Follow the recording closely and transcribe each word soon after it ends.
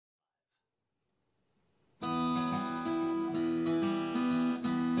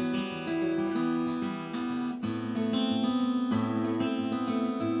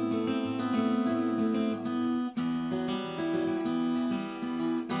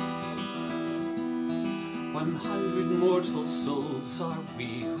100 mortal souls are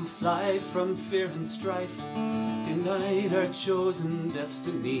we who fly from fear and strife, denied our chosen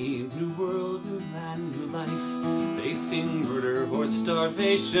destiny, new world, new land, new life. Facing murder or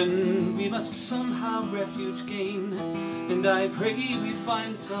starvation, we must somehow refuge gain, and I pray we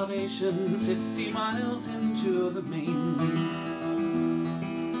find salvation 50 miles into the main.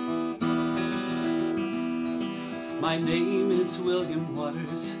 My name is William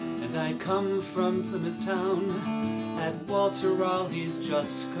Waters, and I come from Plymouth town. At Walter Raleigh's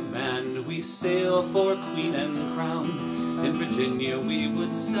just command, we sail for Queen and Crown. In Virginia we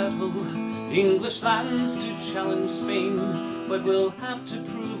would settle English lands to challenge Spain, but we'll have to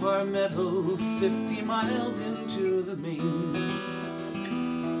prove our mettle 50 miles into the main.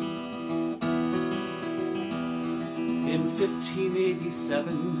 In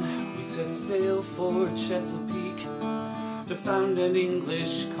 1587 we set sail for Chesapeake, to found an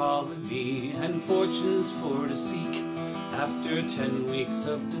English colony and fortunes for to seek. After 10 weeks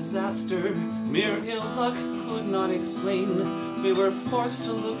of disaster, mere ill luck could not explain, we were forced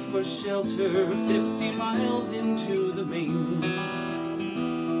to look for shelter 50 miles into the main.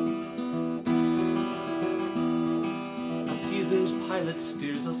 A seasoned pilot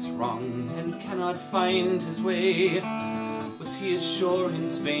steers us wrong and cannot find his way. Was he ashore in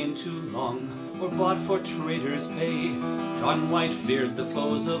Spain too long, or bought for traders' pay? John White feared the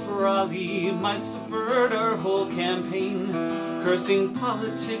foes of Raleigh might subvert our whole campaign, cursing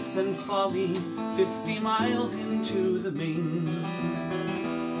politics and folly 50 miles into the main.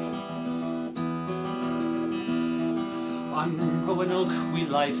 On Roanoke we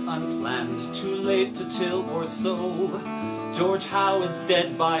light unplanned, too late to till or sow. George Howe is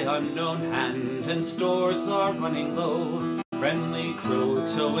dead by unknown hand, and stores are running low. Friendly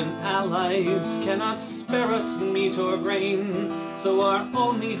Croatoan allies cannot spare us meat or grain, so our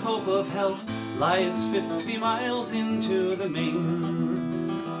only hope of help lies 50 miles into the main.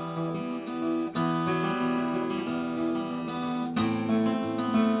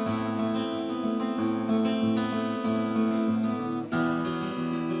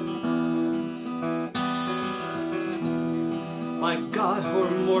 By God, or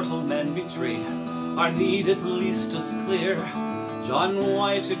mortal men betrayed, our need at least was clear. John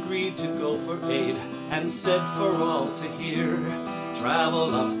White agreed to go for aid, and said for all to hear,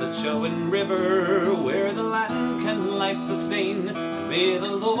 travel up the Chowan River, where the land can life sustain, and may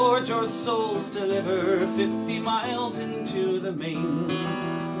the Lord your souls deliver 50 miles into the main.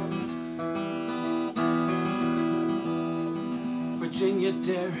 Virginia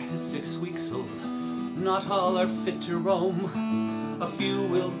Dare is 6 weeks old, not all are fit to roam. A few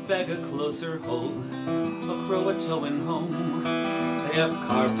will beg a closer hold, a Croatoan home. They have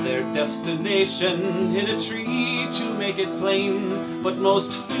carved their destination in a tree to make it plain, but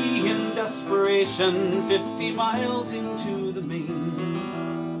most flee in desperation 50 miles into the main.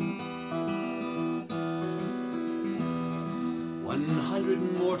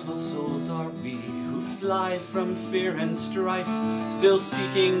 100 mortal souls are we who fly from fear and strife, still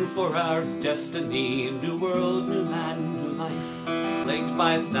seeking for our destiny, new world, new land, new life. Plagued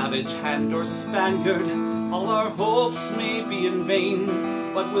by savage hand or Spaniard, all our hopes may be in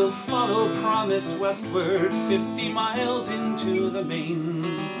vain, but we'll follow promise westward 50 miles into the main.